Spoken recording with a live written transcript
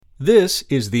This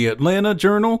is the Atlanta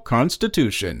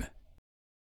Journal-Constitution.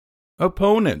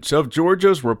 Opponents of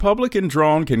Georgia's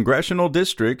Republican-drawn congressional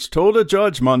districts told a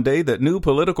judge Monday that new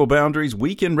political boundaries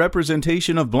weaken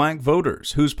representation of black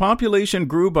voters, whose population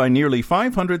grew by nearly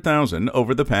 500,000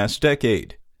 over the past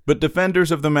decade. But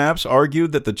defenders of the maps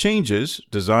argued that the changes,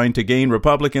 designed to gain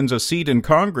Republicans a seat in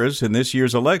Congress in this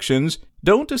year's elections,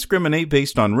 don't discriminate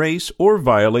based on race or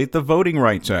violate the Voting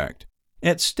Rights Act.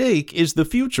 At stake is the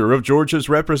future of Georgia's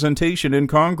representation in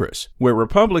Congress, where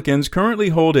Republicans currently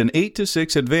hold an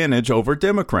 8-6 advantage over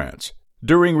Democrats.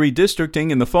 During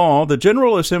redistricting in the fall, the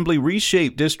General Assembly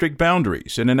reshaped district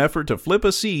boundaries in an effort to flip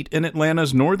a seat in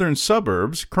Atlanta's northern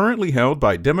suburbs currently held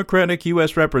by Democratic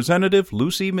U.S. Representative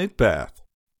Lucy McBath.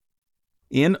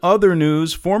 In other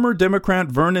news, former Democrat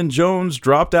Vernon Jones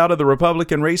dropped out of the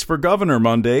Republican race for governor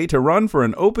Monday to run for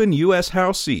an open U.S.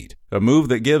 House seat, a move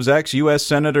that gives ex-U.S.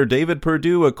 Senator David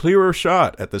Perdue a clearer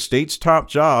shot at the state's top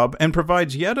job and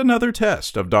provides yet another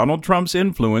test of Donald Trump's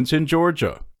influence in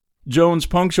Georgia. Jones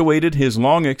punctuated his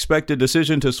long-expected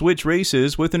decision to switch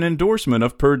races with an endorsement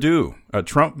of Perdue, a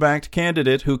Trump-backed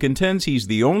candidate who contends he's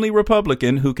the only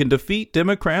Republican who can defeat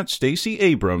Democrat Stacey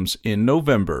Abrams in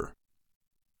November.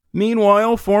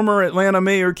 Meanwhile, former Atlanta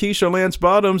Mayor Keisha Lance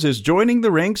Bottoms is joining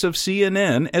the ranks of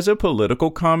CNN as a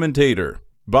political commentator.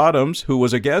 Bottoms, who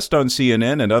was a guest on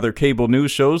CNN and other cable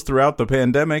news shows throughout the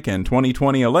pandemic and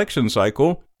 2020 election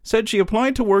cycle, said she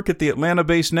applied to work at the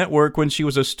Atlanta-based network when she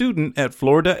was a student at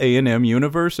Florida A&M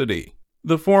University.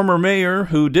 The former mayor,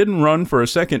 who didn't run for a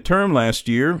second term last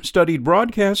year, studied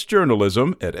broadcast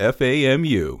journalism at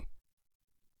FAMU.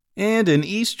 And an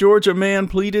East Georgia man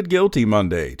pleaded guilty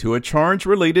Monday to a charge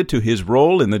related to his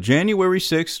role in the January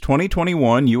 6,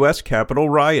 2021 U.S. Capitol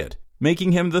riot,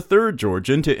 making him the third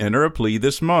Georgian to enter a plea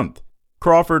this month.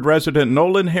 Crawford resident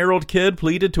Nolan Harold Kidd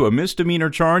pleaded to a misdemeanor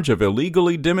charge of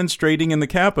illegally demonstrating in the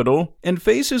Capitol and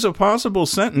faces a possible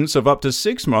sentence of up to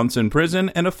 6 months in prison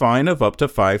and a fine of up to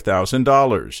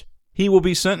 $5,000. He will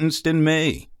be sentenced in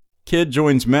May. Kidd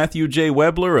joins Matthew J.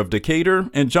 Webler of Decatur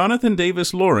and Jonathan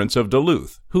Davis Lawrence of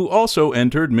Duluth, who also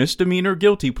entered misdemeanor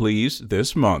guilty pleas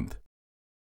this month.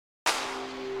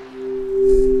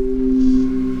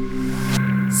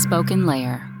 Spoken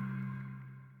Layer.